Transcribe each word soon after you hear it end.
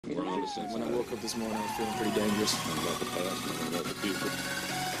We're on the same When I woke up this morning, I was feeling pretty dangerous. Thinking about the past, thinking about the future.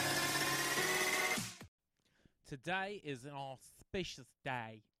 Today is an auspicious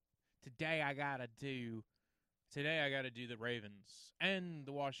day. Today I gotta do the Ravens and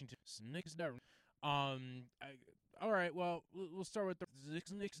the Washington Knicks. All right. Well, we'll start with the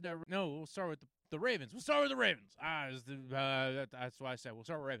Knicks. No, we'll start with the Ravens. We'll start with the Ravens. That's why I said we'll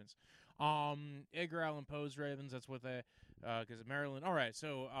start with Ravens. Edgar Allan Poe's Ravens. That's what they, because of Maryland. All right.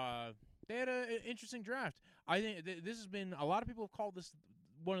 So they had an interesting draft. I think this has been, a lot of people have called this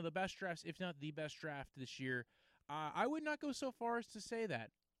one of the best drafts, if not the best draft this year. I would not go so far as to say that.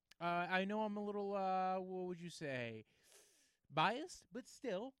 I know I'm a little, what would you say, biased, but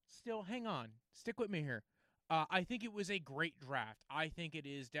still, hang on. Stick with me here. I think it was a great draft. I think it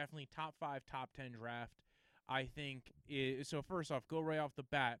is definitely top 5, top 10 draft. I think, so first off, go right off the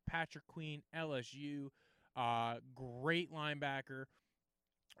bat, Patrick Queen, LSU, great linebacker.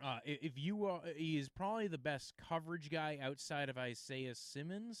 He is probably the best coverage guy outside of Isaiah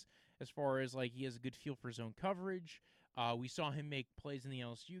Simmons, as far as like he has a good feel for zone coverage. We saw him make plays in the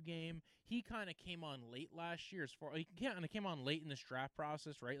LSU game. He kind of came on late last year. He kind of came on late in this draft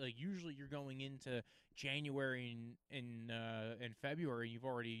process, right? Like usually you're going into January and February, and you've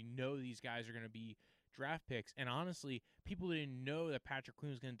already know these guys are going to be draft picks. And honestly, people didn't know that Patrick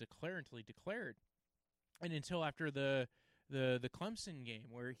Queen was going to declare until he declared, and until after the Clemson game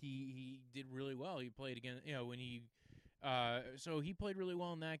where he did really well. He played again, when he so he played really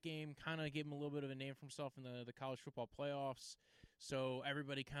well in that game, kind of gave him a little bit of a name for himself in the college football playoffs. So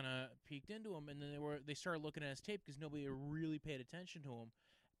everybody kind of peeked into him, and then they started looking at his tape because nobody really paid attention to him.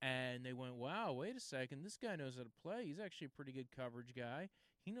 And they went, wow, wait a second, this guy knows how to play. He's actually a pretty good coverage guy.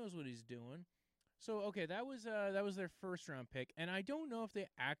 He knows what he's doing. So, okay, that was their first round pick, and I don't know if they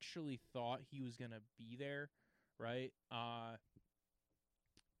actually thought he was going to be there, right?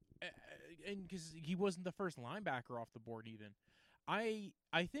 And because he wasn't the first linebacker off the board even. I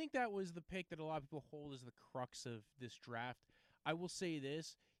think that was the pick that a lot of people hold as the crux of this draft. I will say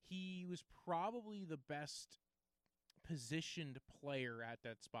this, he was probably the best positioned player at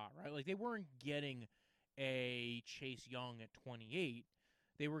that spot, right? Like they weren't getting a Chase Young at 28.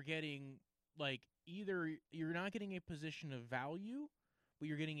 They were getting like either you're not getting a position of value, but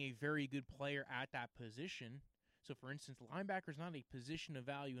you're getting a very good player at that position. So, for instance, linebacker is not a position of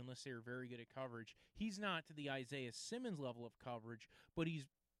value unless they're very good at coverage. He's not to the Isaiah Simmons level of coverage, but he's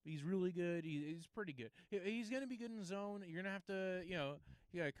really good. He's pretty good. He's going to be good in zone. You're going to have to,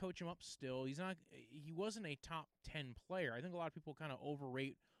 you got to coach him up still. He wasn't a top 10 player. I think a lot of people kind of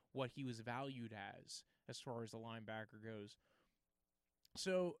overrate what he was valued as far as the linebacker goes.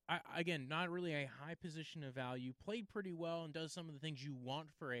 So, again, not really a high position of value. Played pretty well and does some of the things you want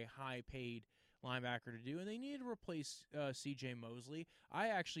for a high-paid linebacker to do, and they needed to replace C.J. Mosley. I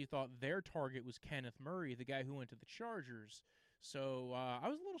actually thought their target was Kenneth Murray, the guy who went to the Chargers. So I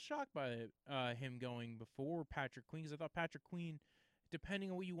was a little shocked by him going before Patrick Queen, because I thought Patrick Queen,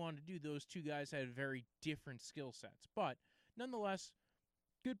 depending on what you wanted to do, those two guys had very different skill sets. But nonetheless,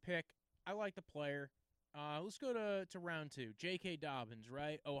 good pick. I like the player. Let's go to round 2. J.K. Dobbins,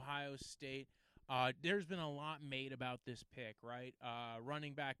 right? Ohio State. There's been a lot made about this pick, right?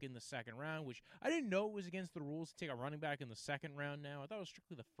 Running back in the second round, which I didn't know it was against the rules to take a running back in the second round now. I thought it was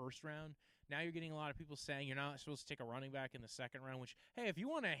strictly the first round. Now you're getting a lot of people saying you're not supposed to take a running back in the second round, which, hey, if you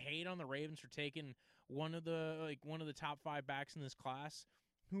want to hate on the Ravens for taking one of the top 5 backs in this class,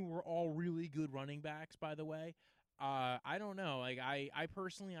 who were all really good running backs, by the way, I don't know. Like I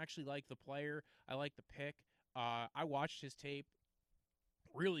personally actually like the player. I like the pick. I watched his tape.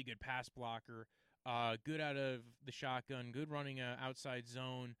 Really good pass blocker. Good out of the shotgun. Good running outside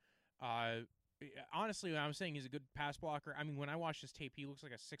zone. Honestly, when I'm saying he's a good pass blocker, I mean, when I watched his tape, he looks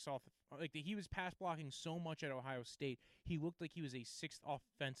like a 6th off. Like he was pass blocking so much at Ohio State, he looked like he was a 6th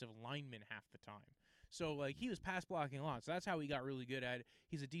offensive lineman half the time. So, like, he was pass blocking a lot. So that's how he got really good at it.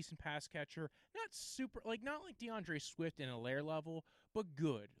 He's a decent pass catcher. Not like DeAndre Swift in a Lair level, but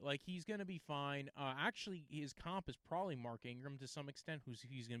good. Like, he's going to be fine. Actually, his comp is probably Mark Ingram to some extent, who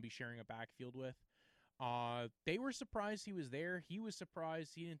he's going to be sharing a backfield with. They were surprised he was there. He was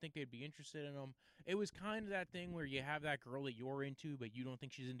surprised. He didn't think they'd be interested in him. It was kind of that thing where you have that girl that you're into, but you don't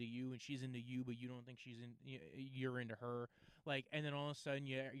think she's into you, and she's into you, but you don't think you're into her. Like, and then all of a sudden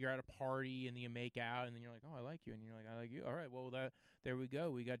you're at a party and then you make out, and then you're like, oh, I like you, and you're like, I like you. All right, well there we go.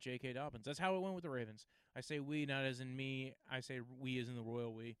 We got J.K. Dobbins. That's how it went with the Ravens. I say we, not as in me. I say we as in the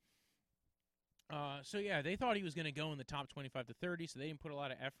royal we. So yeah, they thought he was going to go in the top 25 to 30, so they didn't put a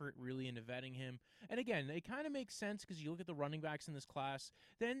lot of effort really into vetting him. And again, it kind of makes sense because you look at the running backs in this class,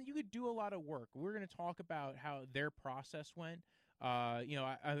 then you could do a lot of work. We're going to talk about how their process went.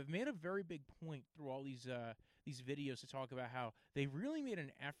 I've made a very big point through all these videos to talk about how they really made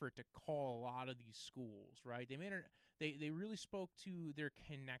an effort to call a lot of these schools, right? They really spoke to their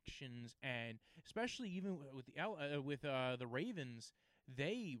connections, and especially even with the Ravens,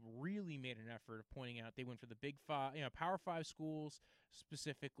 they really made an effort of pointing out they went for the Big Five, Power Five schools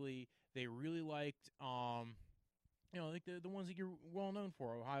specifically. They really liked like the ones that you're well known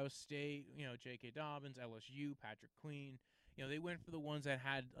for, Ohio State, J.K. Dobbins, LSU, Patrick Queen. They went for the ones that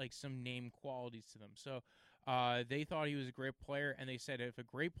had like some name qualities to them. So they thought he was a great player, and they said if a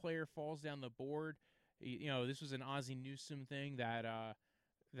great player falls down the board, this was an Ozzie Newsome thing that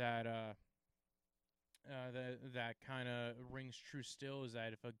kind of rings true still, is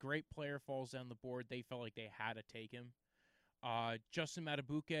that if a great player falls down the board, they felt like they had to take him. Justin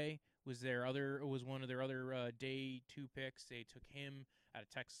Matabuke was one of their other day 2 picks. They took him out of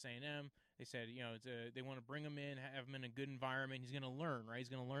Texas A&M. They said, they want to bring him in, have him in a good environment. He's going to learn, right? He's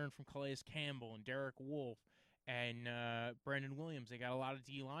going to learn from Calais Campbell and Derek Wolfe and Brandon Williams. They got a lot of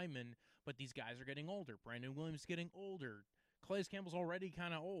D linemen, but these guys are getting older. Brandon Williams is getting older. Calais Campbell's already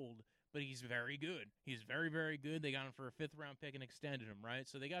kind of old, but he's very good. He's very, very good. They got him for a 5th-round pick and extended him, right?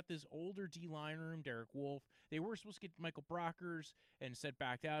 So they got this older D-line room, Derek Wolfe. They were supposed to get Michael Brockers and said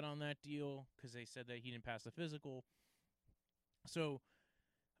backed out on that deal because they said that he didn't pass the physical. So,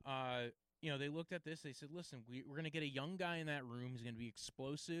 they looked at this. They said, listen, we're going to get a young guy in that room. He's going to be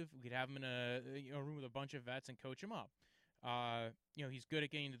explosive. We could have him in a room with a bunch of vets and coach him up. He's good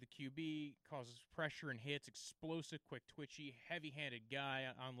at getting to the QB, causes pressure and hits, explosive, quick, twitchy, heavy-handed guy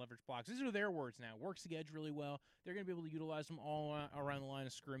on leverage blocks. These are their words now. Works the edge really well. They're going to be able to utilize him all around the line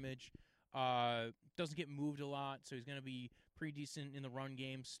of scrimmage. Doesn't get moved a lot, so he's going to be pretty decent in the run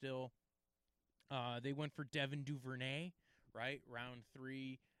game still. They went for Devin Duvernay, right, round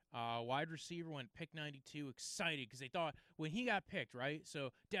 3. Wide receiver went pick 92, excited because they thought when he got picked, right,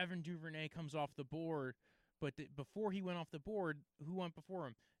 so Devin Duvernay comes off the board. But before he went off the board, who went before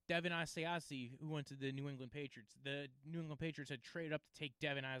him? Devin Asiasi, who went to the New England Patriots. The New England Patriots had traded up to take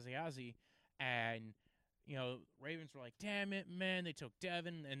Devin Asiasi, and Ravens were like, "Damn it, man!" They took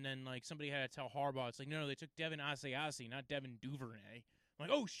Devin, and then like somebody had to tell Harbaugh, it's like, "No, they took Devin Asiasi, not Devin Duvernay." I'm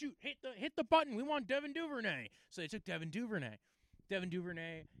like, "Oh shoot, hit the button! We want Devin Duvernay." So they took Devin Duvernay. Devin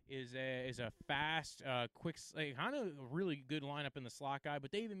Duvernay is a fast, quick, kind of a really good lineup in the slot guy,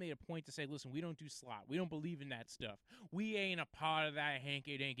 but they even made a point to say, listen, we don't do slot. We don't believe in that stuff. We ain't a part of that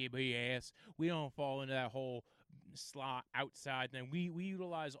hanky-dinky BS. We don't fall into that whole slot outside thing. We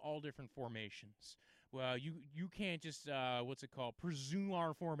utilize all different formations. Well, you can't just, presume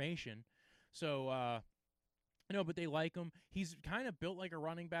our formation. So, no, but they like him. He's kind of built like a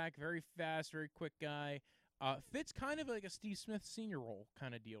running back, very fast, very quick guy. Fits kind of like a Steve Smith senior role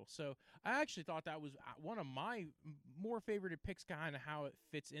kind of deal. So I actually thought that was one of my more favorited picks, kind of how it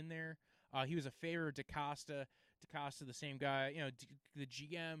fits in there. He was a favorite to DeCosta. DeCosta, the same guy, the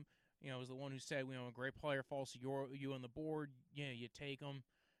GM, was the one who said, a great player falls to you on the board, you take him.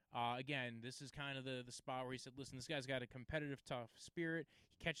 Again, this is kind of the spot where he said, listen, this guy's got a competitive, tough spirit.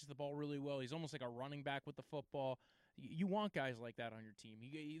 He catches the ball really well. He's almost like a running back with the football. You want guys like that on your team.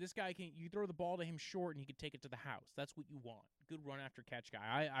 This guy you throw the ball to him short and he can take it to the house. That's what you want. Good run after catch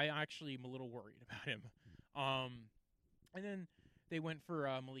guy. I actually am a little worried about him. And then they went for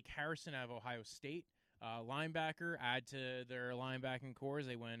Malik Harrison out of Ohio State, linebacker. Add to their linebacking cores.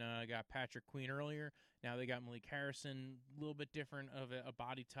 They got Patrick Queen earlier. Now they got Malik Harrison, a little bit different of a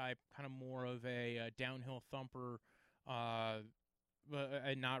body type, kind of more of a downhill thumper,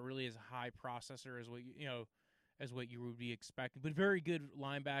 but not really as high processor as what you would be expecting, but very good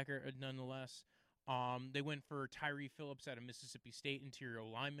linebacker nonetheless. They went for Tyree Phillips out of Mississippi State, interior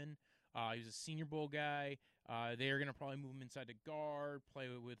lineman. He was a Senior Bowl guy. They are going to probably move him inside the guard, play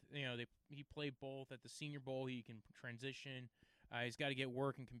with, he played both at the Senior Bowl. He can transition. He's got to get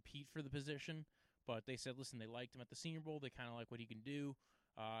work and compete for the position, but they said, listen, they liked him at the Senior Bowl. They kind of like what he can do.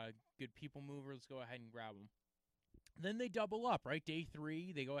 Good people mover. Let's go ahead and grab him. Then they double up, right? Day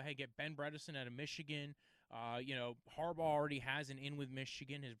 3, they go ahead and get Ben Bredeson out of Michigan. Harbaugh already has an in with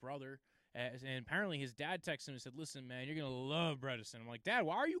Michigan, his brother. And apparently his dad texted him and said, listen, man, you're going to love Bredeson. I'm like, Dad,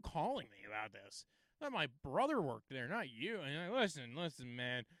 why are you calling me about this? Let my brother work there, not you. And I'm like, listen,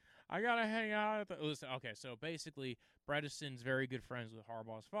 man, I got to hang out. Listen, okay, so basically Bredeson's very good friends with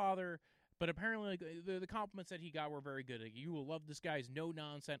Harbaugh's father. But apparently the compliments that he got were very good. Like, you will love this guy. He's no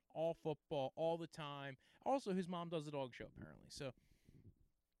nonsense, all football, all the time. Also, his mom does the dog show, apparently. So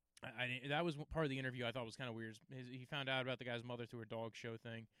that was part of the interview I thought was kind of weird. He found out about the guy's mother through a dog show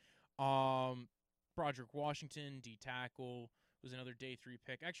thing. Broderick Washington, D tackle, was another day 3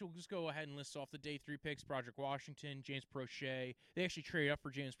 pick. Actually, we'll just go ahead and list off the day 3 picks. Broderick Washington, James Prochet. They actually traded up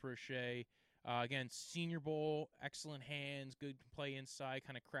for James Prochet. Again, Senior Bowl, excellent hands, good play inside,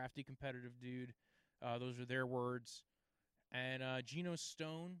 kind of crafty, competitive dude. Those are their words. And Geno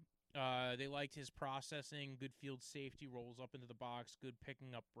Stone, they liked his processing, good field safety, rolls up into the box, good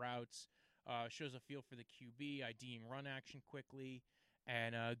picking up routes, shows a feel for the QB, IDing run action quickly,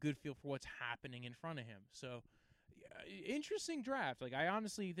 and a good feel for what's happening in front of him. So, interesting draft. Like, I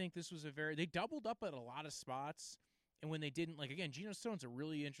honestly think this was they doubled up at a lot of spots, and when they didn't, like, again, Geno Stone's a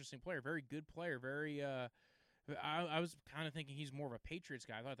really interesting player, very good player, very, I was kind of thinking he's more of a Patriots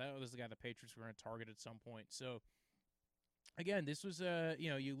guy. I thought that was the guy the Patriots were going to target at some point. So, again, this was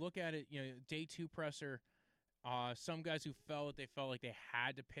you look at it, day 2 presser. Some guys who they felt like they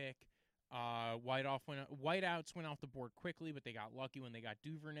had to pick. Whiteouts went off the board quickly, but they got lucky when they got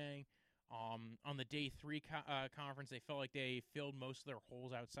Duvernay. On the day 3 conference, they felt like they filled most of their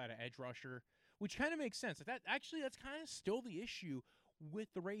holes outside of edge rusher, which kind of makes sense. That's kind of still the issue with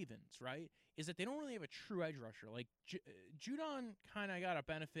the Ravens, right? Is that they don't really have a true edge rusher. Like Judon kind of got a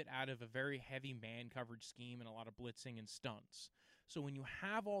benefit out of a very heavy man coverage scheme and a lot of blitzing and stunts. So when you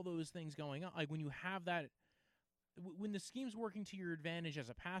have all those things going on, like when you have that, when the scheme's working to your advantage as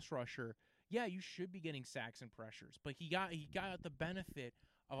a pass rusher, yeah, you should be getting sacks and pressures. But he got the benefit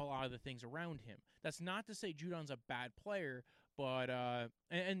of a lot of the things around him. That's not to say Judon's a bad player, but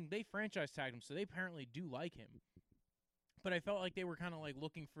and they franchise tagged him, so they apparently do like him. But I felt like they were kind of like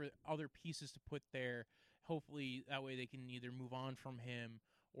looking for other pieces to put there. Hopefully that way they can either move on from him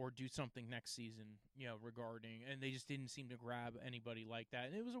or do something next season, regarding. And they just didn't seem to grab anybody like that.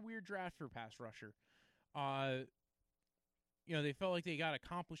 And it was a weird draft for pass rusher. They felt like they got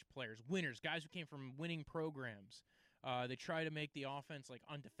accomplished players, winners, guys who came from winning programs. They try to make the offense like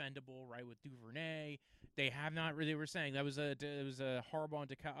undefendable, right? With Duvernay, they have not really. They were saying it was a Harbaugh and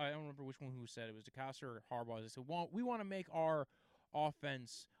DeCosta. I don't remember which one who said it was DeCosta or Harbaugh. They said we want to make our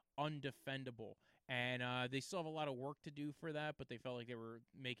offense undefendable, and they still have a lot of work to do for that. But they felt like they were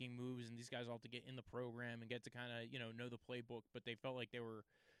making moves, and these guys all have to get in the program and get to kind of know the playbook. But they felt like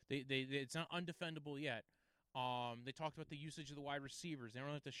it's not undefendable yet. They talked about the usage of the wide receivers. They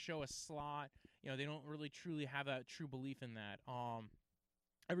don't have to show a slot. They don't really truly have that true belief in that.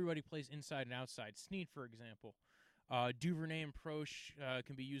 Everybody plays inside and outside. Snead, for example. Duvernay and Proche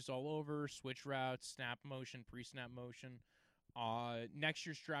can be used all over. Switch routes, snap motion, pre-snap motion. Next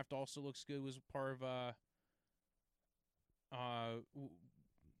year's draft also looks good. Was part of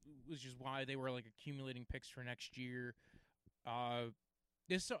which is why they were like accumulating picks for next year.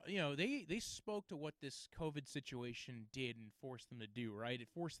 They spoke to what this COVID situation did and forced them to do, right? It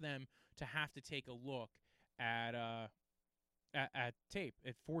forced them to have to take a look at tape.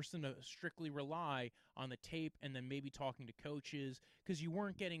 It forced them to strictly rely on the tape and then maybe talking to coaches because you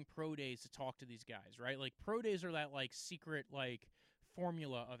weren't getting pro days to talk to these guys, right? Like pro days are that like secret like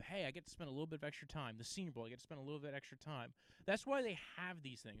formula of, hey, I get to spend a little bit of extra time. The Senior Bowl, I get to spend a little bit extra time. That's why they have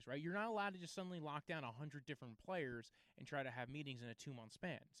these things, right? You're not allowed to just suddenly lock down 100 different players and try to have meetings in a 2-month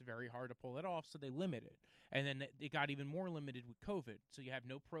span. It's very hard to pull it off, so they limit it. And then it got even more limited with COVID. So you have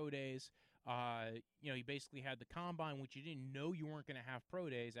no pro days. You basically had the Combine, which you didn't know you weren't going to have pro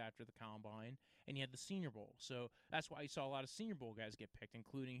days after the Combine, and you had the Senior Bowl. So that's why you saw a lot of Senior Bowl guys get picked,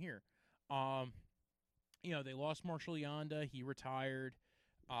 including here. They lost Marshall Yanda. He retired.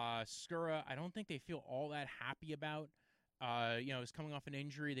 Skura, I don't think they feel all that happy about. He's coming off an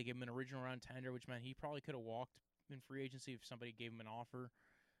injury. They gave him an original round tender, which meant he probably could have walked in free agency if somebody gave him an offer.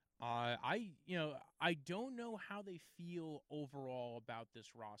 I don't know how they feel overall about this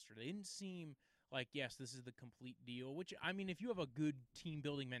roster. They didn't seem like, yes, this is the complete deal, which, I mean, if you have a good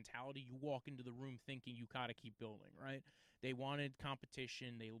team-building mentality, you walk into the room thinking you got to keep building, right? They wanted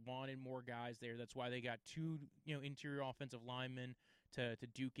competition. They wanted more guys there. That's why they got 2, interior offensive linemen to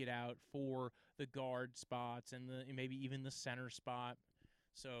duke it out for the guard spots and maybe even the center spot.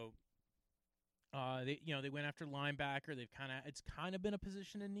 So they went after linebacker. It's kind of been a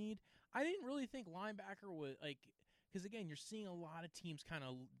position in need. I didn't really think linebacker was because again, you're seeing a lot of teams kind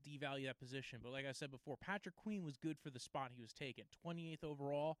of devalue that position. But like I said before, Patrick Queen was good for the spot he was taken, 28th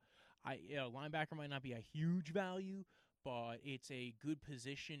overall. Linebacker might not be a huge value, but it's a good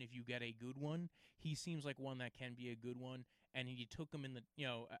position if you get a good one. He seems like one that can be a good one, and you took him in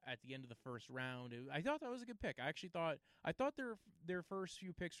at the end of the first round. I thought that was a good pick. I thought their first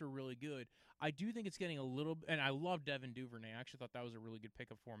few picks were really good. I do think it's getting a little, and I love Devin Duvernay. I actually thought that was a really good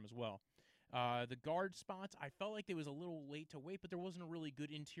pickup for him as well. The guard spots, I felt like it was a little late to wait, but there wasn't a really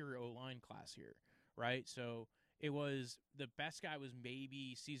good interior O-line class here, right? So it was, the best guy was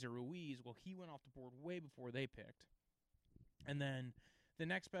maybe Cesar Ruiz. Well, he went off the board way before they picked. And then the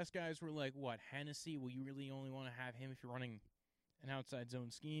next best guys were like, what, Hennessy? Well, you really only want to have him if you're running an outside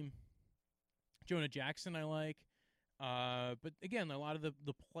zone scheme. Jonah Jackson, I like. But again, a lot of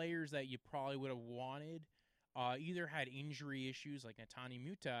the players that you probably would have wanted either had injury issues like Natani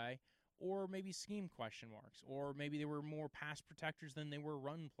Mutai, or maybe scheme question marks, or maybe they were more pass protectors than they were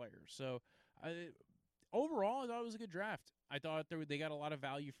run players. So overall, I thought it was a good draft. I thought they got a lot of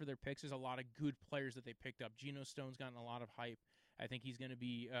value for their picks. There's a lot of good players that they picked up. Geno Stone's gotten a lot of hype. I think he's going to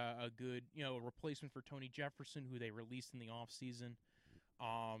be a good, replacement for Tony Jefferson, who they released in the offseason.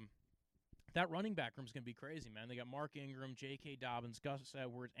 That running back room is going to be crazy, man. They got Mark Ingram, J.K. Dobbins, Gus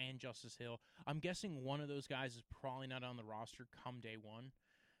Edwards, and Justice Hill. I'm guessing one of those guys is probably not on the roster come day one.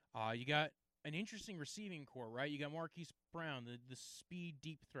 You got an interesting receiving core, right? You got Marquise Brown, the speed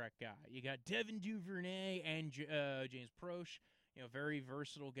deep threat guy. You got Devin Duvernay and James Proche, very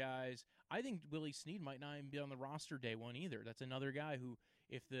versatile guys. I think Willie Snead might not even be on the roster day one either. That's another guy who,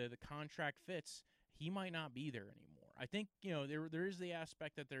 if the contract fits, he might not be there anymore. I think, there is the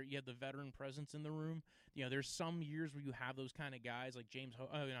aspect that you have the veteran presence in the room. There's some years where you have those kind of guys like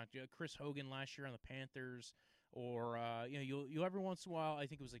Chris Hogan last year on the Panthers, or you'll every once in a while, I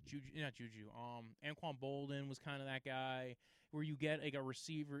think it was like Anquan Bolden was kind of that guy where you get like a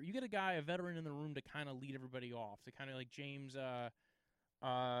receiver, you get a veteran in the room to kind of lead everybody off, to kind of like James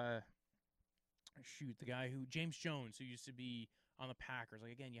Jones, who used to be on the Packers.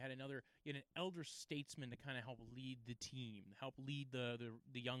 Like, again, you had an elder statesman to kind of help lead the team, help lead the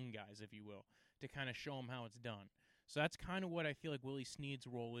young guys, if you will, to kind of show them how it's done. So that's kind of what I feel like Willie Snead's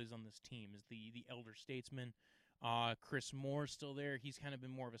role is on this team, is the elder statesman. Chris Moore's still there. He's kind of been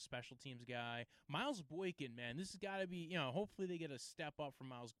more of a special teams guy. Miles Boykin, man, this has got to be, hopefully they get a step up from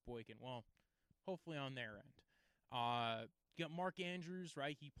Miles Boykin. Well, hopefully on their end. You got Mark Andrews,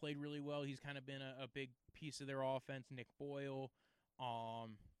 right? He played really well. He's kind of been a big piece of their offense. Nick Boyle.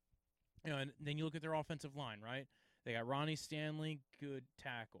 And then you look at their offensive line, right? They got Ronnie Stanley, good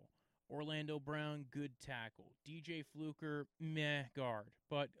tackle. Orlando Brown, good tackle. DJ Fluker, meh guard,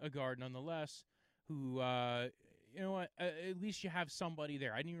 but a guard nonetheless. Who, at least you have somebody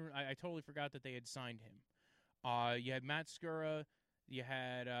there. I totally forgot that they had signed him. You had Matt Skura. You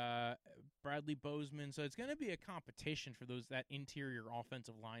had Bradley Bozeman. So it's going to be a competition for that interior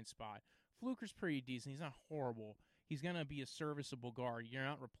offensive line spot. Fluker's pretty decent. He's not horrible. He's going to be a serviceable guard. You're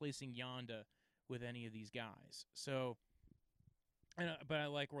not replacing Yonda with any of these guys. So, but I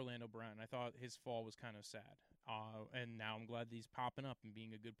like Orlando Brown. I thought his fall was kind of sad. And now I'm glad that he's popping up and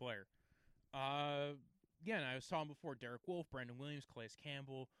being a good player. Again, I was talking before, Derek Wolfe, Brandon Williams, Calais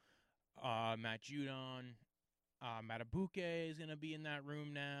Campbell, Matt Judon, Matabuke is going to be in that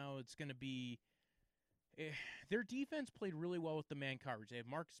room now. It's going to be... their defense played really well with the man coverage. They have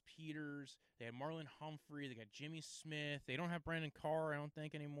Marcus Peters. They have Marlon Humphrey. They got Jimmy Smith. They don't have Brandon Carr, I don't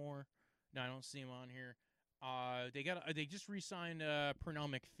think, anymore. No, I don't see him on here. They just re-signed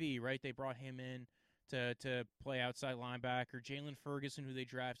Pernell McPhee, right? They brought him in to play outside linebacker. Jalen Ferguson, who they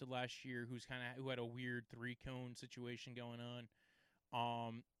drafted last year, who had a weird 3-cone situation going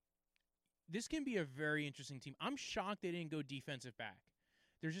on. This can be a very interesting team. I'm shocked they didn't go defensive back.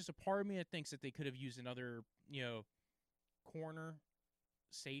 There's just a part of me that thinks that they could have used another, corner,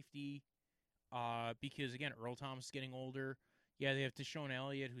 safety, because, again, Earl Thomas is getting older. Yeah, they have Deshaun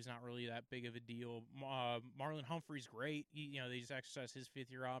Elliott, who's not really that big of a deal. Marlon Humphrey's great. They just exercised his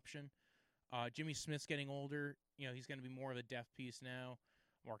fifth-year option. Jimmy Smith's getting older. He's going to be more of a depth piece now.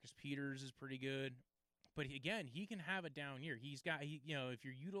 Marcus Peters is pretty good. But, again, he can have a down year. If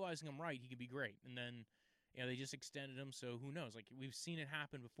you're utilizing him right, he could be great. And then, they just extended him, so who knows? Like, we've seen it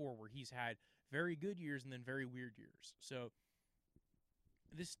happen before where he's had very good years and then very weird years. So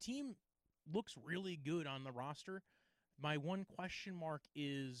this team looks really good on the roster. My one question mark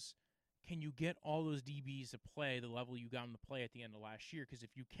is, can you get all those DBs to play the level you got them to play at the end of last year? Because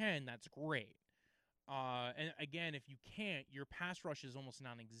if you can, that's great. And again, if you can't, your pass rush is almost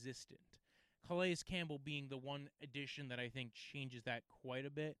non-existent. Calais Campbell being the one addition that I think changes that quite a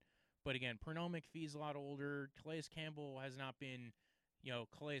bit. But again, Pernell McPhee's a lot older. Calais Campbell has not been,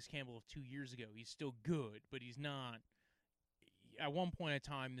 Calais Campbell of 2 years ago. He's still good, but he's not. At one point in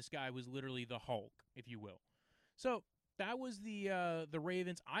time, this guy was literally the Hulk, if you will. So that was the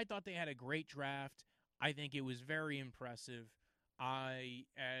Ravens. I thought they had a great draft. I think it was very impressive. I'm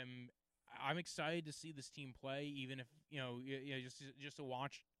excited to see this team play, even if just to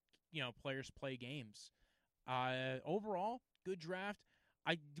watch players play games. Overall, good draft.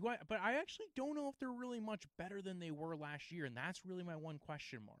 But I actually don't know if they're really much better than they were last year, and that's really my one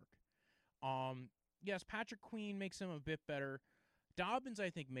question mark. Yes, Patrick Queen makes them a bit better. Dobbins, I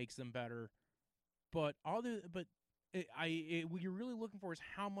think, makes them better. But what you're really looking for is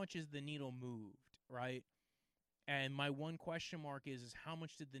how much is the needle moved, right? And my one question mark is how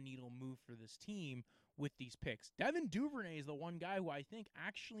much did the needle move for this team with these picks? Devin Duvernay is the one guy who I think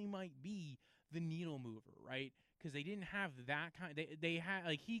actually might be the needle mover, right? Because they didn't have that kind. They had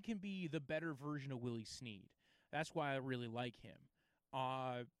like he can be the better version of Willie Snead. That's why I really like him.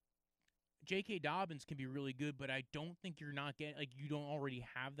 J.K. Dobbins can be really good, but I don't think you're not getting like you don't already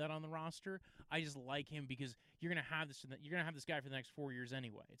have that on the roster. I just like him because you're gonna have this. You're gonna have this guy for the next 4 years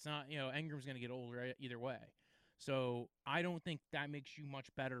anyway. It's not Engram's gonna get older either way. So I don't think that makes you much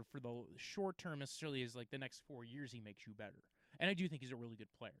better for the short term necessarily. Is like the next 4 years he makes you better, and I do think he's a really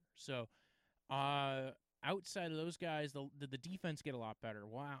good player. So outside of those guys, the defense get a lot better.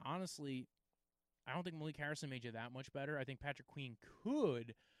 Well, honestly, I don't think Malik Harrison made you that much better. I think Patrick Queen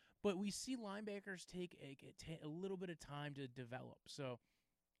could. But we see linebackers take a little bit of time to develop. So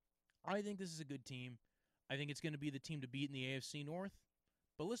I think this is a good team. I think it's going to be the team to beat in the AFC North.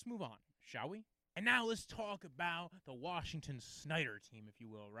 But let's move on, shall we? And now let's talk about the Washington Snyder team, if you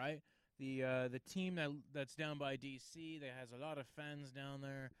will, right? The team that's down by D.C. that has a lot of fans down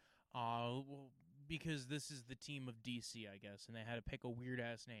there. Because this is the team of D.C., I guess, and they had to pick a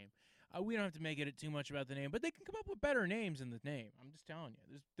weird-ass name. We don't have to make it too much about the name, but they can come up with better names in the name. I'm just telling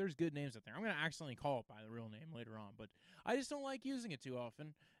you. There's good names out there. I'm going to accidentally call it by the real name later on, but I just don't like using it too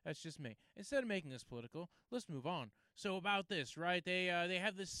often. That's just me. Instead of making this political, let's move on. So about this, right, they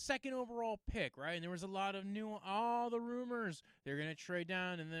have the second overall pick, right, and there was a lot of all the rumors they're going to trade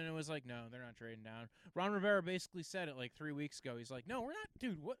down, and then it was like, no, they're not trading down. Ron Rivera basically said it like 3 weeks ago. He's like, no, we're not,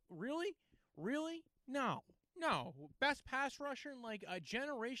 dude, what, really? Really? No. Best pass rusher and like a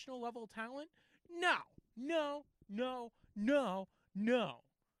generational level talent? No.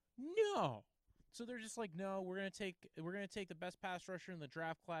 So they're just like, no, we're gonna take the best pass rusher in the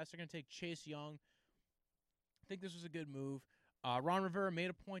draft class. They're gonna take Chase Young. I think this was a good move. Ron Rivera made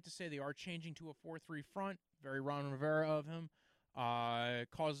a point to say they are changing to a 4-3 front. Very Ron Rivera of him.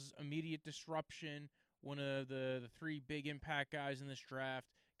 Causes immediate disruption. One of the three big impact guys in this draft.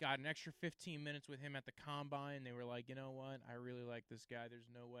 Got an extra 15 minutes with him at the combine. They were like, you know what? I really like this guy. There's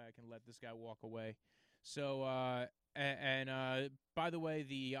no way I can let this guy walk away. So, by the way,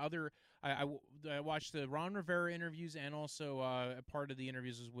 the other I watched the Ron Rivera interviews, and also a part of the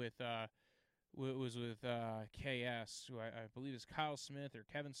interviews was with KS, who I believe is Kyle Smith or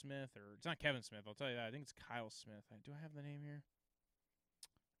Kevin Smith, or it's not Kevin Smith. I'll tell you that. I think it's Kyle Smith. Do I have the name here?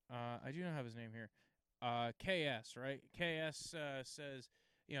 I do not have his name here. KS, right? KS says,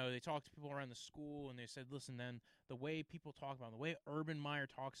 they talk to people around the school, and they said, listen, then the way people talk about him, the way Urban Meyer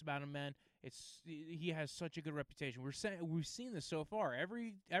talks about him, man, he has such a good reputation. We've seen this so far.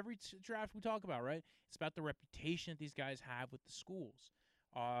 Every draft we talk about, right? It's about the reputation that these guys have with the schools.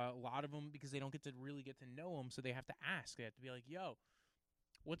 A lot of them, because they don't really get to know him, so they have to ask. They have to be like, yo,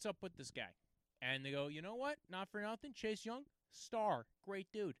 what's up with this guy? And they go, you know what? Not for nothing. Chase Young, star, great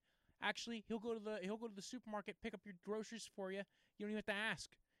dude. Actually, he'll go to the supermarket, pick up your groceries for you. You don't even have to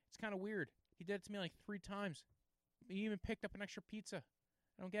ask. It's kind of weird. He did it to me like 3 times. He even picked up an extra pizza.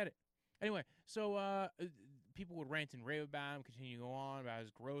 I don't get it. Anyway, so people would rant and rave about him, continue to go on about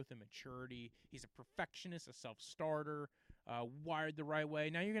his growth and maturity. He's a perfectionist, a self-starter, wired the right way.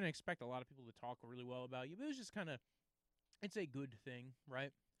 Now, you're going to expect a lot of people to talk really well about you, but it was just kind of, it's a good thing,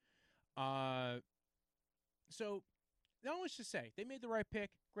 right? So, now let's just say, they made the right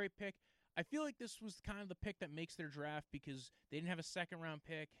pick, great pick. I feel like this was kind of the pick that makes their draft because they didn't have a second-round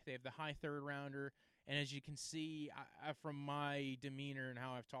pick. They have the high third-rounder. And as you can see from my demeanor and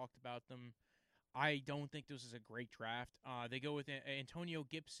how I've talked about them, I don't think this is a great draft. They go with Antonio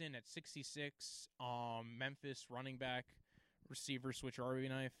Gibson at 66, Memphis running back, receiver, Swiss Army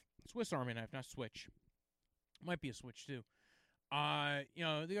knife, not switch. Might be a switch, too. They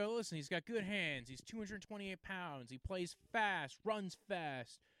go, listen, he's got good hands. He's 228 pounds. He plays fast, runs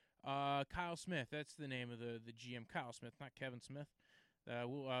fast. Kyle Smith, that's the name of the GM, Kyle Smith, not Kevin Smith.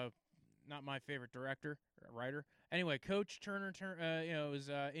 Not my favorite writer. Anyway, Coach Turner, is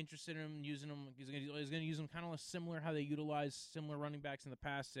interested in him, using him. He's going to use him kind of similar how they utilize similar running backs in the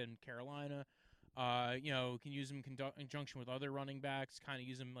past in Carolina. Can use him in conjunction with other running backs, kind of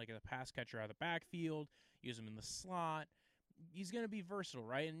use him like a pass catcher out of the backfield, use him in the slot. He's going to be versatile,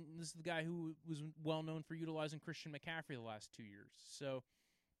 right? And this is the guy who was well known for utilizing Christian McCaffrey the last 2 years. So,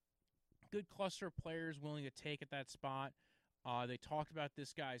 good cluster of players willing to take at that spot. They talked about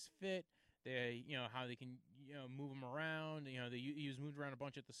this guy's fit. They, how they can, move him around. He was moved around a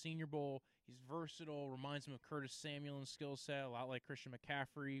bunch at the Senior Bowl. He's versatile. Reminds him of Curtis Samuel in skill set, a lot like Christian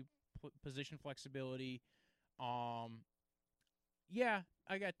McCaffrey, position flexibility.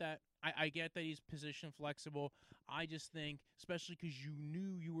 I get that. I get that he's position flexible. I just think, especially because you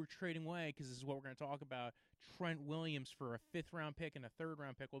knew you were trading away, because this is what we're going to talk about, Trent Williams for a 5th-round pick and a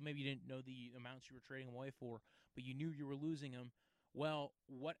 3rd-round pick. Well, maybe you didn't know the amounts you were trading away for, but you knew you were losing him. Well,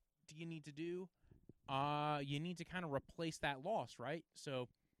 what do you need to do? You need to kind of replace that loss, right? So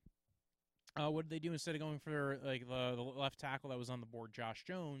what did they do instead of going for like the left tackle that was on the board, Josh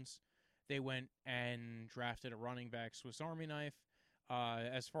Jones? They went and drafted a running back, Swiss Army knife.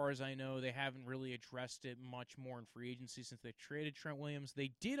 As far as I know, they haven't really addressed it much more in free agency since they traded Trent Williams.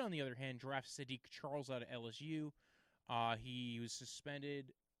 They did, on the other hand, draft Sadiq Charles out of LSU. He was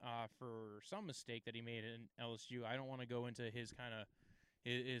suspended for some mistake that he made in LSU. I don't want to go into his kind of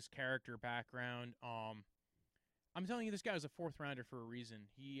his character background. I'm telling you, this guy was a 4th-rounder for a reason.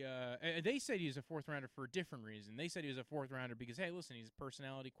 They said he was a 4th-rounder for a different reason. They said he was a 4th-rounder because, hey, listen, he's a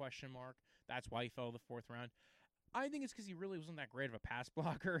personality question mark. That's why he fell to the 4th round. I think it's because he really wasn't that great of a pass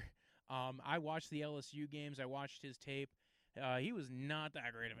blocker. I watched the LSU games. I watched his tape. He was not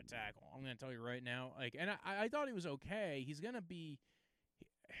that great of a tackle. I'm going to tell you right now. And I thought he was okay. He's going to be...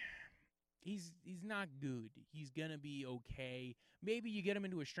 He's not good. He's going to be okay. Maybe you get him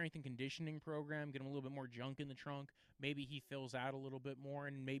into a strength and conditioning program, get him a little bit more junk in the trunk. Maybe he fills out a little bit more,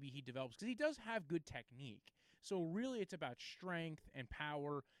 and maybe he develops. Because he does have good technique. So really it's about strength and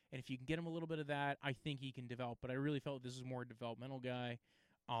power, and if you can get him a little bit of that, I think he can develop. But I really felt this is more a developmental guy.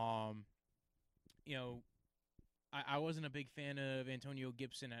 I wasn't a big fan of Antonio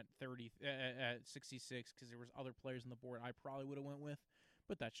Gibson at 66 because there was other players on the board I probably would have went with,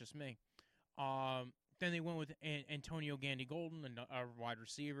 but that's just me. Then they went with Antonio Gandy Golden, a wide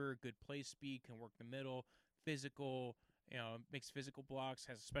receiver, good play speed, can work the middle, physical, makes physical blocks,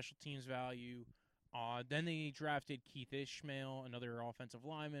 has a special teams value. Then they drafted Keith Ishmael, another offensive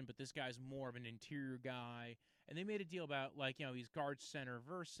lineman, but this guy's more of an interior guy. And they made a deal about, he's guard center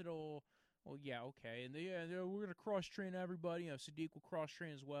versatile. Well, yeah, okay. And we're going to cross-train everybody. Sadiq will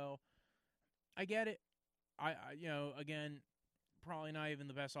cross-train as well. I get it. Again, probably not even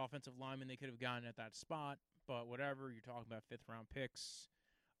the best offensive lineman they could have gotten at that spot, but whatever. You're talking about 5th-round picks.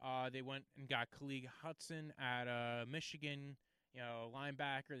 They went and got Khalid Hudson at Michigan,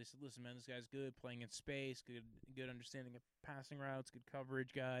 linebacker. They said, listen, man, this guy's good, playing in space, good understanding of passing routes, good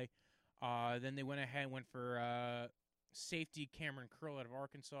coverage guy. Then they went ahead and went for safety Cameron Curl out of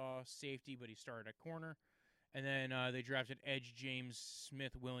Arkansas, safety, but he started at corner. And then they drafted edge James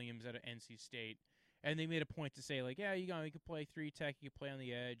Smith-Williams out of NC State. And they made a point to say, you could play 3 tech, you could play on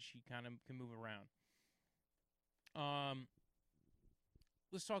the edge, he kind of can move around.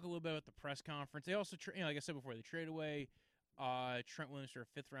 Let's talk a little bit about the press conference. They also, like I said before, they traded away Trent Williams for a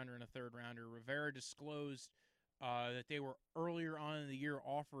 5th-rounder and a 3rd-rounder. Rivera disclosed that they were earlier on in the year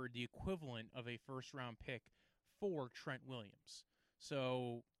offered the equivalent of a 1st-round pick for Trent Williams.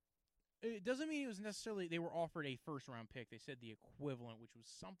 So it doesn't mean it was necessarily they were offered a 1st-round pick. They said the equivalent, which was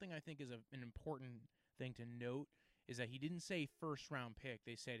something I think is an important thing to note, is that he didn't say 1st-round pick.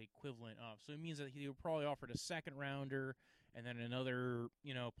 They said equivalent of. So it means that he were probably offered a 2nd-rounder and then another,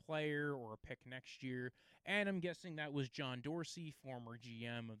 player or a pick next year. And I'm guessing that was John Dorsey, former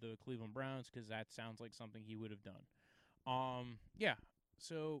GM of the Cleveland Browns, because that sounds like something he would have done. Yeah,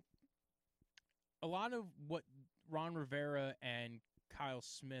 so a lot of what Ron Rivera and Kyle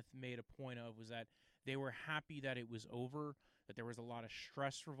Smith made a point of was that they were happy that it was over, that there was a lot of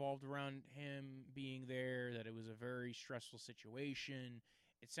stress revolved around him being there, that it was a very stressful situation.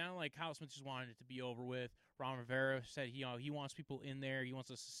 It sounded like Kyle Smith just wanted it to be over with. Ron Rivera said he wants people in there. He wants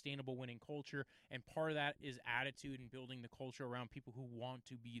a sustainable winning culture, and part of that is attitude and building the culture around people who want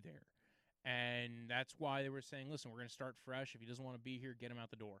to be there. And that's why they were saying, listen, we're going to start fresh. If he doesn't want to be here, get him out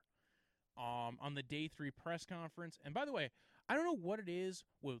the door. On the day 3 press conference, and by the way, I don't know what it is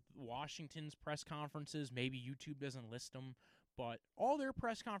with Washington's press conferences. Maybe YouTube doesn't list them, but all their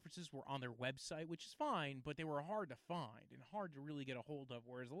press conferences were on their website, which is fine, but they were hard to find and hard to really get a hold of,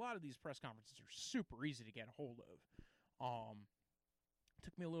 whereas a lot of these press conferences are super easy to get a hold of.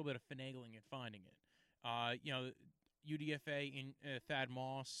 Took me a little bit of finagling at finding it. UDFA in Thad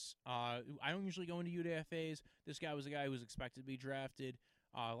Moss. I don't usually go into UDFAs. This guy was a guy who was expected to be drafted.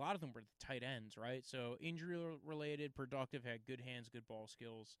 A lot of them were tight ends, right? So injury-related, productive, had good hands, good ball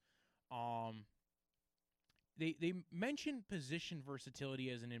skills. They mentioned position versatility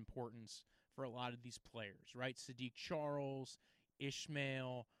as an importance for a lot of these players, right? Sadiq Charles,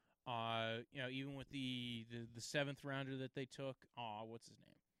 Ishmael, even with the 7th-rounder that they took, what's his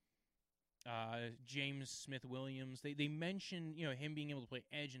name? James Smith-Williams. They mentioned, him being able to play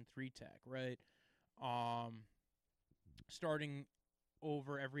edge and 3 tech, right? Starting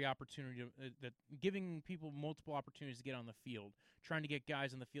over every opportunity that giving people multiple opportunities to get on the field, trying to get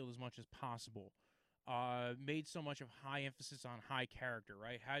guys on the field as much as possible. Made so much of high emphasis on high character,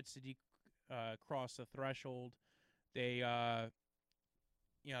 right? Had Sadiq cross the threshold. They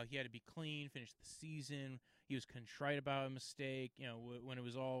he had to be clean, finish the season. He was contrite about a mistake, when it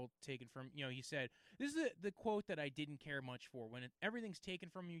was all taken from, he said, this is the quote that I didn't care much for. When everything's taken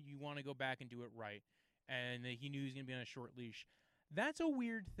from you, you want to go back and do it right. And he knew he was going to be on a short leash. That's a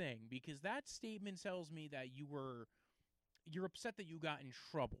weird thing, because that statement tells me that you're upset that you got in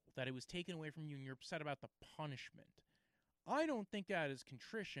trouble, that it was taken away from you, and you're upset about the punishment. I don't think that as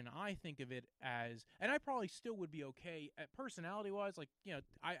contrition. I think of it as, and I probably still would be okay personality-wise. Like,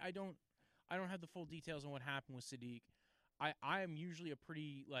 I don't have the full details on what happened with Sadiq. I am usually a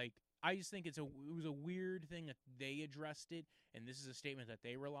pretty, like, I just think it was a weird thing that they addressed it, and this is a statement that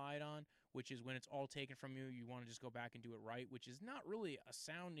they relied on, which is when it's all taken from you, you want to just go back and do it right, which is not really a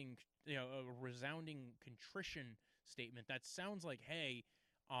sounding, a resounding contrition statement. That sounds like, hey,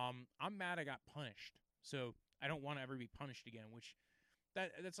 I'm mad I got punished, so I don't want to ever be punished again, which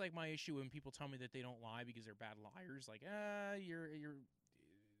that's like my issue when people tell me that they don't lie because they're bad liars. Like, you're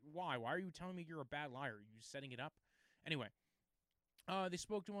why? Why are you telling me you're a bad liar? Are you setting it up? Anyway, they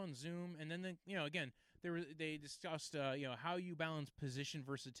spoke to him on Zoom, and then again, they discussed how you balance position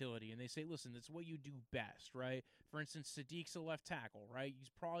versatility, and they say, listen, that's what you do best, right? For instance, Sadiq's a left tackle, right?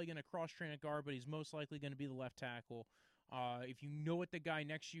 He's probably going to cross train at guard, but he's most likely going to be the left tackle. If you know what the guy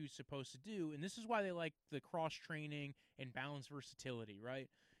next to you is supposed to do, and this is why they like the cross-training and balance versatility, right?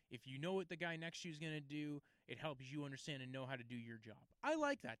 If you know what the guy next to you is going to do, it helps you understand and know how to do your job. I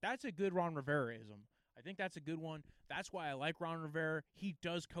like that. That's a good Ron Rivera-ism. I think that's a good one. That's why I like Ron Rivera. He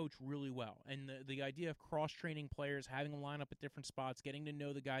does coach really well. And the idea of cross-training players, having them line up at different spots, getting to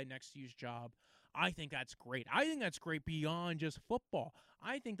know the guy next to you's job, I think that's great. I think that's great beyond just football.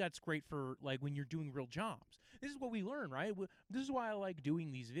 I think that's great for, like, when you're doing real jobs. This is what we learn, right? This is why I like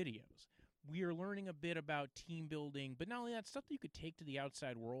doing these videos. We are learning a bit about team building, but not only that, stuff that you could take to the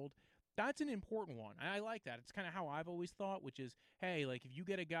outside world. That's an important one. I like that. It's kind of how I've always thought, which is, hey, like, if you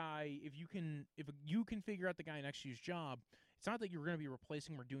get a guy, if you can figure out the guy next to you's job, it's not that you're going to be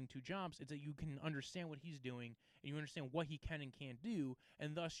replacing him or doing two jobs. It's that you can understand what he's doing and you understand what he can and can't do,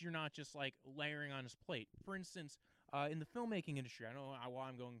 and thus you're not just, like, layering on his plate. For instance, in the filmmaking industry, I don't know why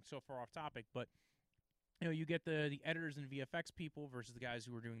I'm going so far off topic, but you get the editors and VFX people versus the guys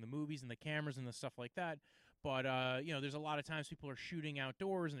who are doing the movies and the cameras and the stuff like that. But, there's a lot of times people are shooting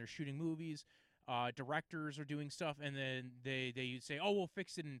outdoors and they're shooting movies. Directors are doing stuff, and then they say, oh, we'll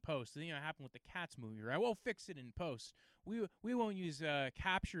fix it in post. And, it happened with the Cats movie, right? We'll fix it in post. We won't use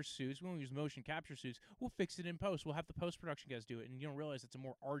capture suits. We won't use motion capture suits. We'll fix it in post. We'll have the post-production guys do it. And you don't realize it's a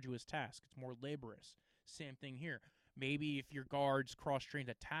more arduous task. It's more laborious. Same thing here. Maybe if your guard's cross-trained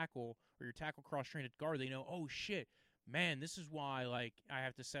at tackle or your tackle cross-trained at guard, they know, oh, shit, man, this is why, like, I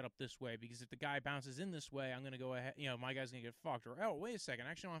have to set up this way, because if the guy bounces in this way, I'm going to go ahead, my guy's going to get fucked. Or, oh, wait a second,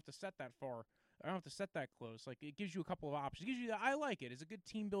 I actually don't have to set that far. I don't have to set that close. Like, it gives you a couple of options. It gives you that. I like it. It's a good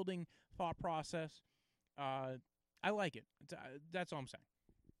team-building thought process. I like it. That's all I'm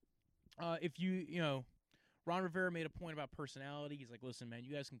saying. If Ron Rivera made a point about personality. He's like, listen, man,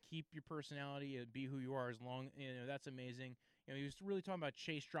 you guys can keep your personality and be who you are as long, that's amazing. He was really talking about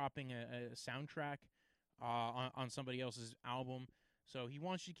Chase dropping a soundtrack on somebody else's album. So he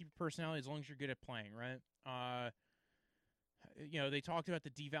wants you to keep your personality as long as you're good at playing, right? They talked about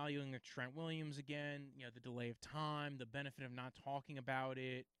the devaluing of Trent Williams again, the delay of time, the benefit of not talking about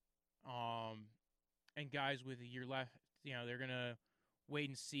it. And guys with a year left, they're going to wait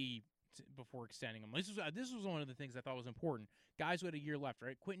and see before extending them. This was one of the things I thought was important. Guys who had a year left,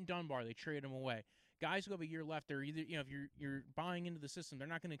 right? Quentin Dunbar, they traded him away. Guys who have a year left, they're either, if you're buying into the system, they're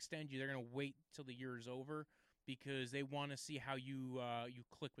not going to extend you. They're going to wait till the year is over because they want to see how you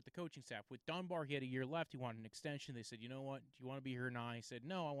click with the coaching staff. With Dunbar, he had a year left. He wanted an extension. They said, you know what? Do you want to be here now? He said,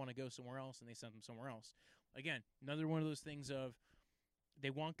 no, I want to go somewhere else, and they sent him somewhere else. Again, another one of those things of they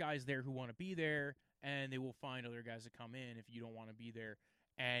want guys there who want to be there, and they will find other guys to come in if you don't want to be there.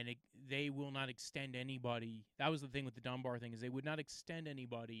 And they will not extend anybody. That was the thing with the Dunbar thing, is they would not extend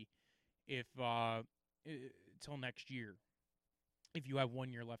anybody if till next year if you have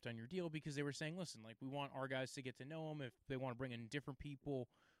 1 year left on your deal, because they were saying, listen, like, we want our guys to get to know them. If they want to bring in different people,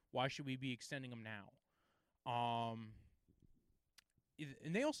 why should we be extending them now?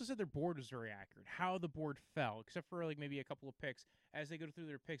 And they also said their board was very accurate, how the board fell, except for like maybe a couple of picks. As they go through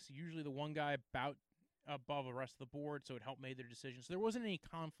their picks, usually the one guy about above the rest of the board, so it helped make their decisions. So there wasn't any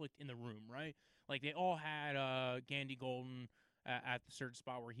conflict in the room, right? Like, they all had Gandy Golden, at the certain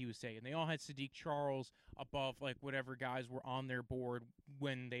spot where he was taken. They all had Sadiq Charles above like whatever guys were on their board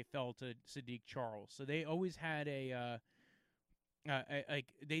when they fell to Sadiq Charles. So they always had like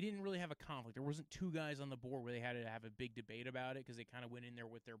they didn't really have a conflict. There wasn't two guys on the board where they had to have a big debate about it because they kind of went in there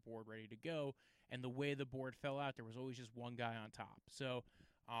with their board ready to go. And the way the board fell out, there was always just one guy on top. So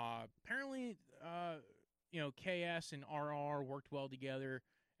apparently, KS and RR worked well together,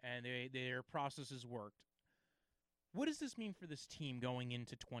 and their processes worked. What does this mean for this team going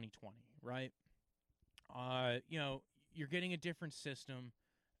into 2020? Right? You're getting a different system.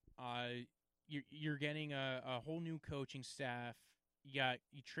 You're getting a whole new coaching staff.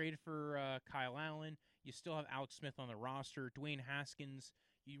 You traded for Kyle Allen. You still have Alex Smith on the roster. Dwayne Haskins,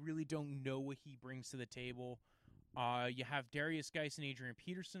 you really don't know what he brings to the table. You have Darius Geis and Adrian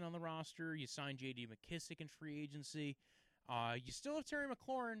Peterson on the roster. You signed J.D. McKissick in free agency. You still have Terry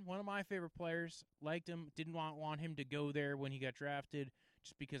McLaurin, one of my favorite players. Liked him. Didn't want him to go there when he got drafted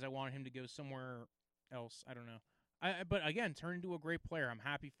just because I wanted him to go somewhere else. I don't know. But again, turned into a great player. I'm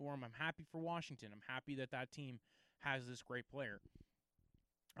happy for him. I'm happy for Washington. I'm happy that team has this great player.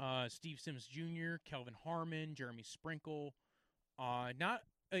 Steve Sims Jr., Kelvin Harmon, Jeremy Sprinkle. Not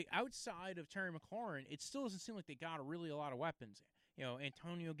outside of Terry McLaurin, it still doesn't seem like they got really a lot of weapons.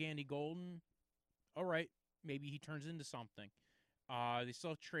 Antonio Gandy Golden. All right, maybe he turns into something. They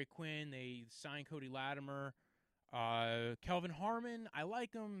still have Trey Quinn. They signed Cody Latimer. Kelvin Harmon, I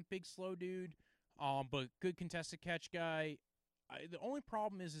like him. Big, slow dude. But good contested catch guy. The only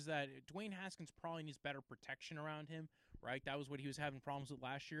problem is that Dwayne Haskins probably needs better protection around him, right? That was what he was having problems with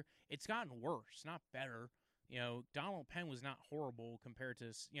last year. It's gotten worse, not better. Donald Penn was not horrible compared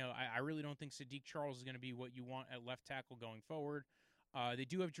to, I really don't think Sadiq Charles is going to be what you want at left tackle going forward. They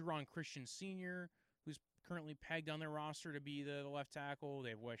do have Jerron Christian Sr., who's currently pegged on their roster to be the left tackle. They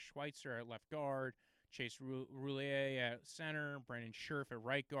have Wes Schweitzer at left guard, Chase Roulier at center, Brandon Scherf at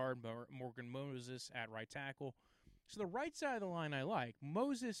right guard, Morgan Moses at right tackle. So the right side of the line I like.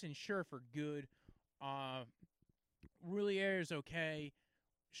 Moses and Scherf are good. Roulier is okay.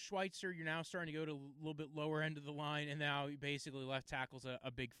 Schweitzer, you're now starting to go to a little bit lower end of the line, and now basically left tackle's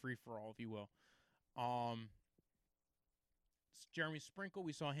a big free-for-all, if you will. Jeremy Sprinkle,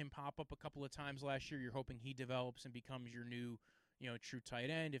 we saw him pop up a couple of times last year. You're hoping he develops and becomes your new, true tight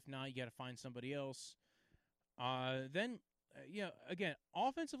end. If not, you got to find somebody else. Again,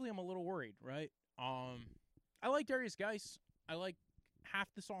 offensively, I'm a little worried, right? I like Darius Geis. I like half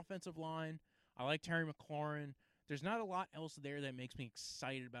this offensive line. I like Terry McLaurin. There's not a lot else there that makes me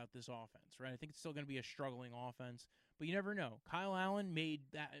excited about this offense, right? I think it's still going to be a struggling offense, but you never know. Kyle Allen made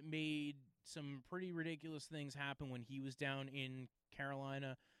some pretty ridiculous things happen when he was down in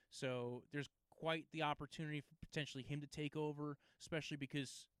Carolina, so there's quite the opportunity for potentially him to take over, especially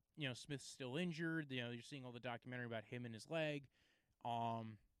because Smith's still injured. You're seeing all the documentary about him and his leg.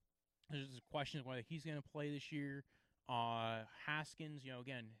 There's a question of whether he's going to play this year. Haskins,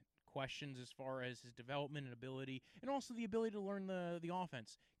 again, questions as far as his development and ability, and also the ability to learn the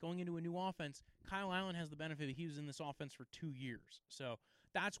offense. Going into a new offense, Kyle Allen has the benefit that he was in this offense for 2 years. So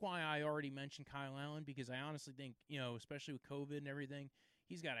that's why I already mentioned Kyle Allen, because I honestly think, especially with COVID and everything,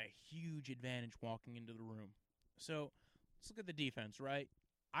 he's got a huge advantage walking into the room. So let's look at the defense, right?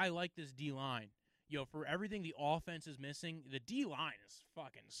 I like this D-line. For everything the offense is missing, the D-line is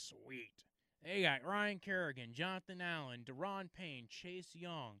fucking sweet. They got Ryan Kerrigan, Jonathan Allen, Deron Payne, Chase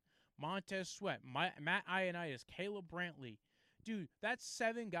Young, Montez Sweat, Matt Ioannidis, Caleb Brantley. Dude, that's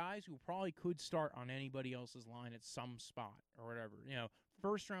 7 guys who probably could start on anybody else's line at some spot or whatever.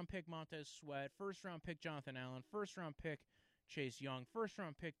 First-round pick Montez Sweat, first-round pick Jonathan Allen, first-round pick Chase Young,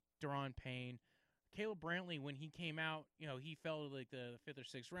 first-round pick Deron Payne. Caleb Brantley, when he came out, he fell to like the 5th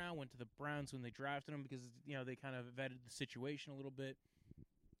or 6th round, went to the Browns when they drafted him because, they kind of vetted the situation a little bit.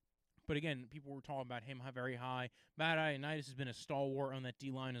 But again, people were talking about him very high. Matt Ioannidis has been a stalwart on that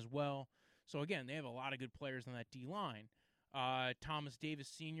D-line as well. So again, they have a lot of good players on that D-line. Thomas Davis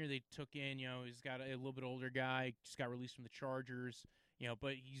Sr., they took in, he's got a little bit older guy, just got released from the Chargers,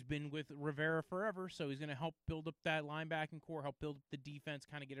 but he's been with Rivera forever, so he's going to help build up that linebacking core, help build up the defense,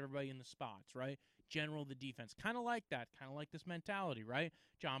 kind of get everybody in the spots, right? General the defense. Kind of like that, kind of like this mentality, right?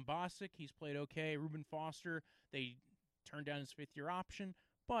 John Bostic, he's played okay. Reuben Foster, they turned down his 5th-year option,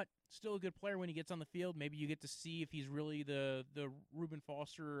 but still a good player when he gets on the field. Maybe you get to see if he's really the Reuben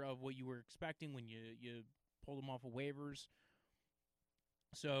Foster of what you were expecting when you pulled him off of waivers.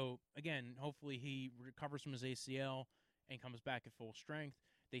 So, again, hopefully he recovers from his ACL and comes back at full strength.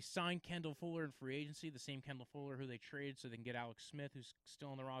 They signed Kendall Fuller in free agency, the same Kendall Fuller who they traded so they can get Alex Smith, who's still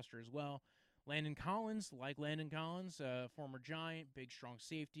on the roster as well. Landon Collins, former Giant, big, strong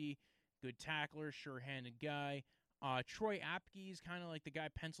safety, good tackler, sure-handed guy. Troy Apke is kind of like the guy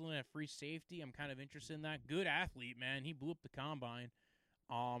penciling at free safety. I'm kind of interested in that. Good athlete, man. He blew up the combine.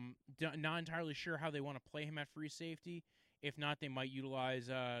 Not entirely sure how they want to play him at free safety. If not, they might utilize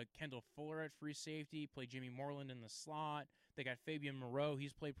Kendall Fuller at free safety, play Jimmy Moreland in the slot. They got Fabian Moreau.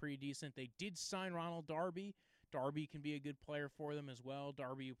 He's played pretty decent. They did sign Ronald Darby. Darby can be a good player for them as well.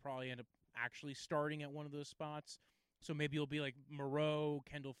 Darby will probably end up actually starting at one of those spots. So maybe it'll be like Moreau,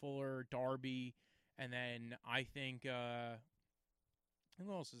 Kendall Fuller, Darby, and then I think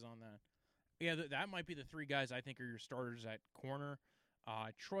who else is on that? Yeah, that might be the three guys I think are your starters at corner.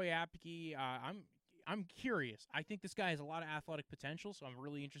 Troy Apke, I'm curious. I think this guy has a lot of athletic potential, so I'm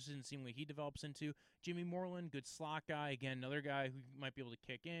really interested in seeing what he develops into. Jimmy Moreland, good slot guy. Again, another guy who might be able to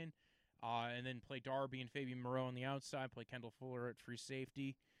kick in. And then play Darby and Fabian Moreau on the outside, play Kendall Fuller at free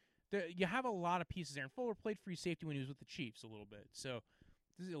safety. You have a lot of pieces there, and Fuller played free safety when he was with the Chiefs a little bit. So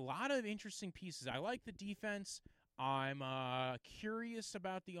there's a lot of interesting pieces. I like the defense. I'm curious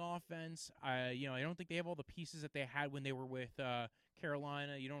about the offense. I don't think they have all the pieces that they had when they were with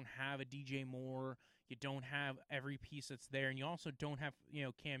Carolina. You don't have a DJ Moore. You don't have every piece that's there, and you also don't have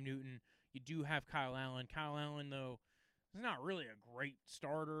Cam Newton. You do have Kyle Allen. Kyle Allen, though, is not really a great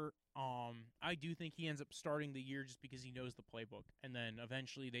starter. I do think he ends up starting the year just because he knows the playbook, and then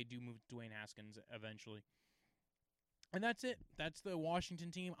eventually they do move Dwayne Haskins eventually. And that's it. That's the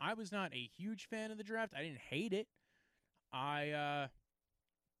Washington team. I was not a huge fan of the draft. I didn't hate it. I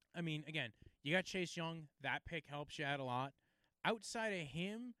mean, again, you got Chase Young. That pick helps you out a lot. Outside of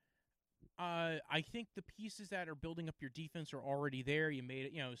him, I think the pieces that are building up your defense are already there. You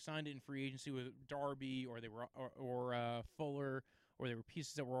made it, signed it in free agency with Darby, or they were or Fuller, or there were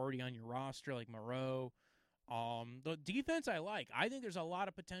pieces that were already on your roster like Moreau. The defense I like. I think there's a lot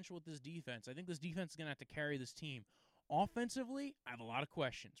of potential with this defense. I think this defense is going to have to carry this team. Offensively, I have a lot of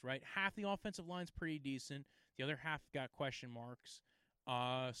questions, right? Half the offensive line's pretty decent. The other half got question marks.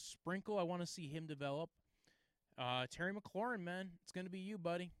 Sprinkle, I want to see him develop. Terry McLaurin, man, it's going to be you,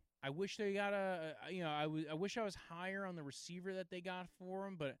 buddy. I wish they got I wish I was higher on the receiver that they got for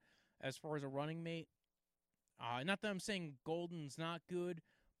him, but as far as a running mate, not that I'm saying Golden's not good,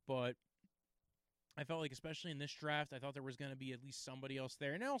 but I felt like, especially in this draft, I thought there was going to be at least somebody else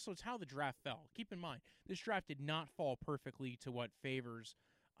there. And also, it's how the draft fell. Keep in mind, this draft did not fall perfectly to what favors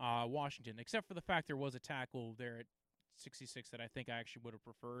Washington, except for the fact there was a tackle there at 66 that I think I actually would have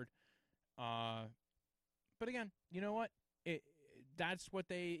preferred. But again, you know what? That's what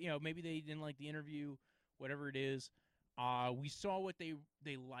they, maybe they didn't like the interview, whatever it is. We saw what they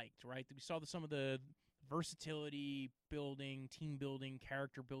liked, right? We saw some of the versatility building, team building,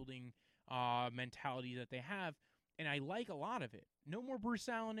 character building mentality that they have, and I like a lot of it. No more Bruce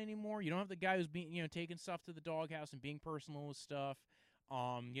Allen anymore. You don't have the guy who's being, taking stuff to the doghouse and being personal with stuff.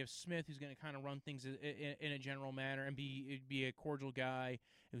 You have Smith, who's going to kind of run things in a general manner and be a cordial guy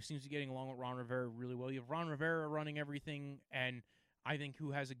who seems to be getting along with Ron Rivera really well. You have Ron Rivera running everything, and I think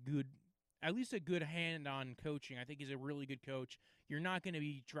who has at least a good hand on coaching. I think he's a really good coach. You're not going to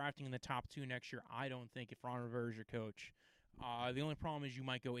be drafting in the top 2 next year, I don't think, if Ron Rivera is your coach. The only problem is you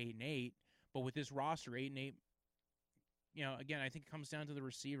might go 8-8, but with this roster, 8-8, again, I think it comes down to the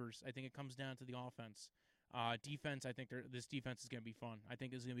receivers. I think it comes down to the offense. Defense, I think this defense is going to be fun. I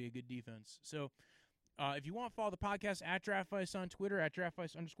think this is going to be a good defense. So if you want to follow the podcast at DraftVice on Twitter, at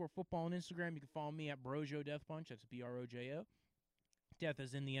DraftVice_football on Instagram, you can follow me at Brojo Death Punch. That's BROJO. Death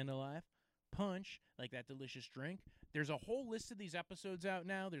is in the end of life. Punch, like that delicious drink. There's a whole list of these episodes out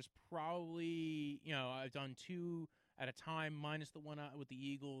now. There's probably, I've done 2 at a time, minus the one with the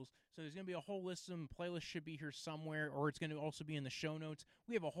Eagles. So there's going to be a whole list. Some playlists should be here somewhere, or it's going to also be in the show notes.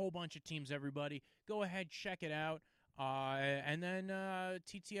 We have a whole bunch of teams, everybody. Go ahead, check it out. And then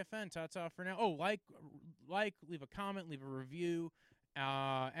TTFN, ta-ta for now. Oh, leave a comment, leave a review,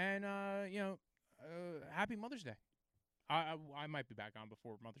 and happy Mother's Day. I might be back on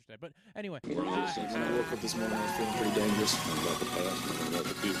before Mother's Day, but anyway. When I woke up this morning, I was feeling pretty dangerous about the past and about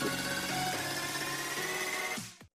the future.